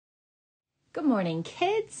Good morning,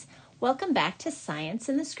 kids. Welcome back to Science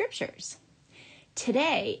in the Scriptures.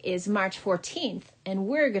 Today is March 14th, and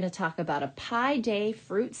we're going to talk about a Pi Day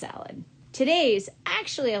fruit salad. Today's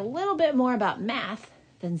actually a little bit more about math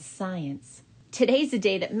than science. Today's the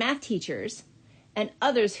day that math teachers and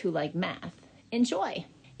others who like math enjoy.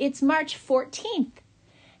 It's March 14th,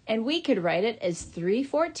 and we could write it as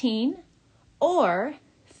 314 or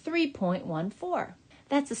 3.14.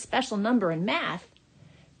 That's a special number in math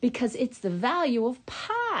because it's the value of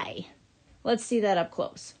pi. Let's see that up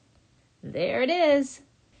close. There it is.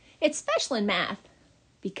 It's special in math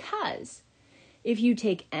because if you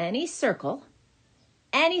take any circle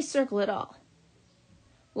at all,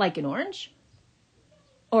 like an orange,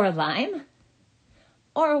 or a lime,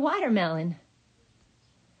 or a watermelon,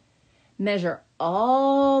 measure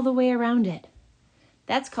all the way around it.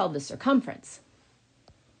 That's called the circumference.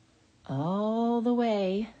 All the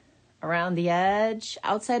way around the edge,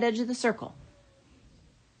 outside edge of the circle.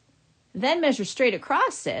 Then measure straight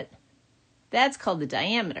across it. That's called the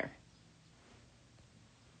diameter.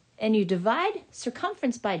 And you divide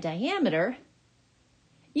circumference by diameter,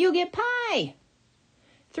 you get pi.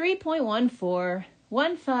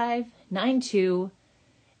 3.141592,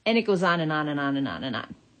 and it goes on and on and on and on and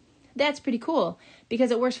on. That's pretty cool because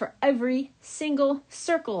it works for every single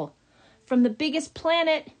circle, from the biggest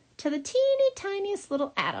planet to the teeny tiniest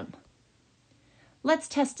little atom. Let's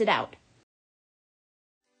test it out.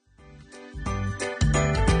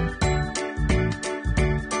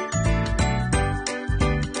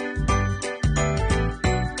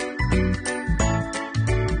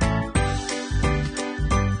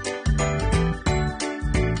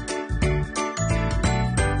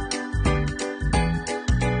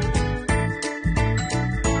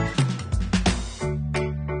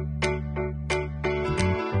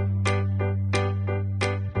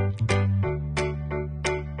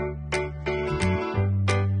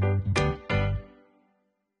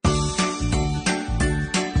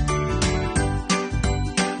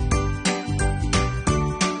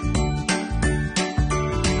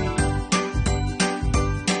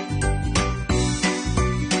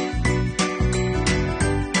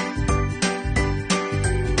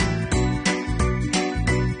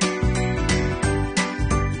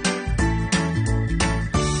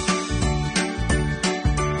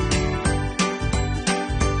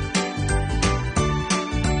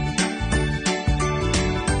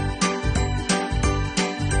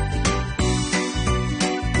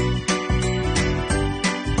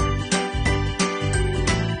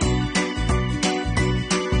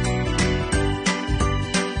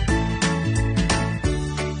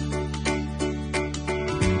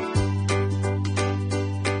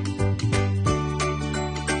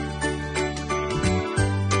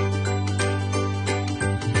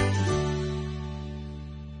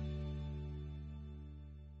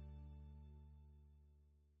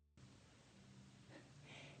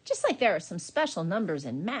 Just like there are some special numbers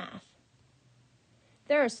in math,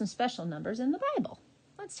 there are some special numbers in the Bible.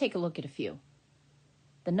 Let's take a look at a few.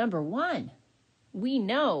 The number 1. We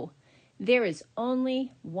know there is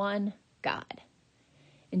only one God.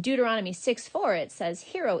 In Deuteronomy 6:4, it says,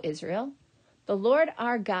 "Hear, O Israel, the Lord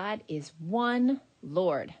our God is one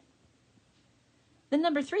Lord." The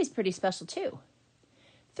number 3 is pretty special too.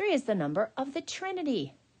 3 is the number of the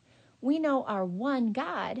Trinity. We know our one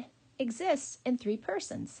God exists in 3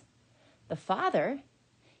 persons. The Father,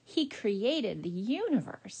 he created the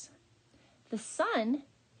universe. The Son,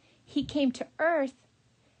 he came to earth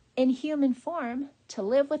in human form to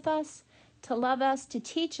live with us, to love us, to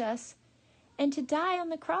teach us, and to die on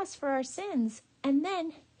the cross for our sins. And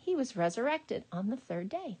then he was resurrected on the 3rd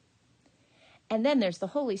day. And then there's the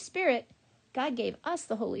Holy Spirit. God gave us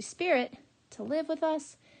the Holy Spirit to live with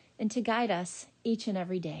us and to guide us each and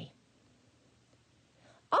every day.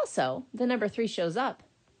 Also, the number 3 shows up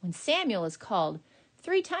when Samuel is called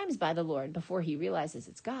 3 times by the Lord before he realizes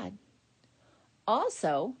it's God.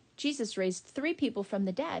 Also, Jesus raised 3 people from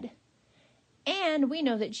the dead, and we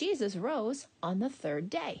know that Jesus rose on the 3rd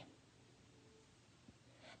day.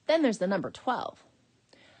 Then there's the number 12.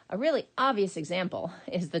 A really obvious example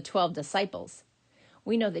is the 12 disciples.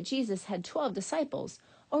 We know that Jesus had 12 disciples,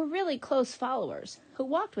 or really close followers, who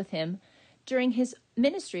walked with him during his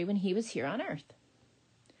ministry when he was here on earth.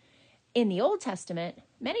 In the Old Testament,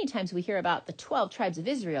 many times we hear about the 12 tribes of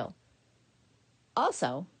Israel.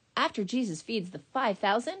 Also, after Jesus feeds the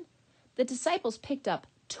 5,000, the disciples picked up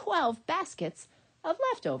 12 baskets of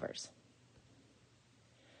leftovers.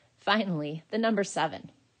 Finally, the number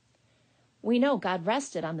 7. We know God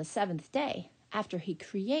rested on the 7th day after he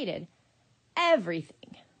created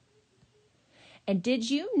everything. And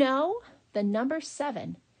did you know the number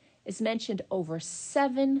 7 is mentioned over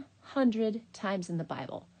 700 times in the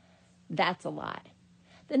Bible. That's a lot.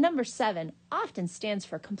 The number 7 often stands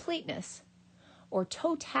for completeness or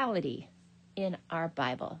totality in our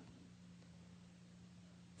Bible.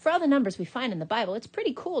 For all the numbers we find in the Bible, it's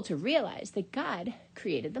pretty cool to realize that God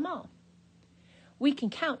created them all. We can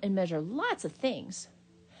count and measure lots of things,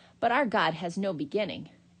 but our God has no beginning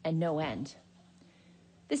and no end.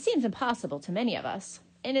 This seems impossible to many of us,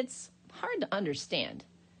 and it's hard to understand.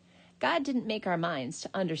 God didn't make our minds to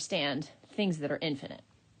understand things that are infinite.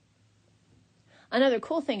 Another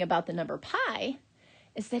cool thing about the number pi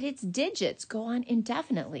is that its digits go on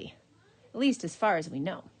indefinitely, at least as far as we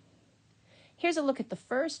know. Here's a look at the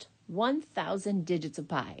first 1,000 digits of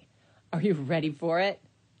pi. Are you ready for it?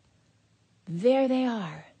 There they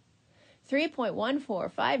are.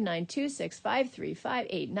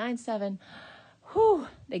 3.145926535897. Whew,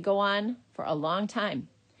 they go on for a long time.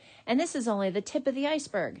 And this is only the tip of the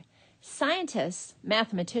iceberg. Scientists,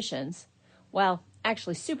 mathematicians, well,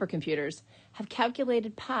 actually supercomputers, have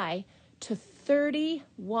calculated pi to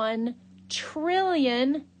 31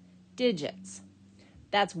 trillion digits.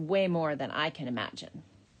 That's way more than I can imagine.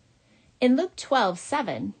 In Luke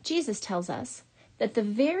 12:7, Jesus tells us that the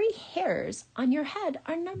very hairs on your head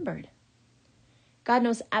are numbered. God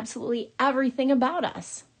knows absolutely everything about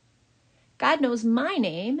us. God knows my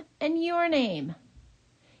name and your name.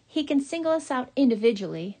 He can single us out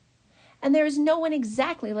individually, and there is no one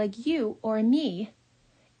exactly like you or me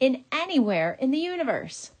in anywhere in the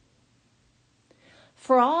universe.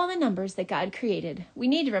 For all the numbers that God created, we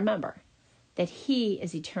need to remember that He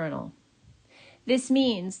is eternal. This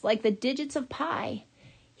means, like the digits of pi,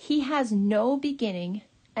 He has no beginning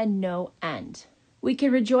and no end. We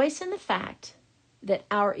can rejoice in the fact that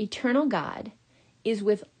our eternal God is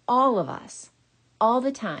with all of us all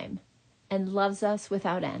the time and loves us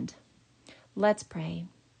without end. Let's pray.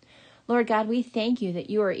 Lord God, we thank you that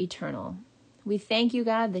you are eternal. We thank you,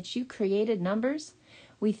 God, that you created numbers.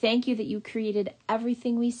 We thank you that you created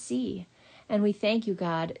everything we see. And we thank you,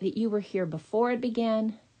 God, that you were here before it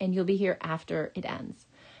began and you'll be here after it ends.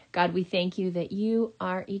 God, we thank you that you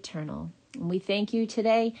are eternal. And we thank you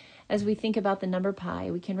today as we think about the number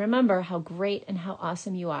pi. We can remember how great and how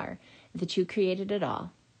awesome you are, that you created it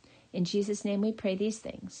all. In Jesus' name we pray these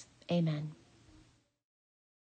things. Amen.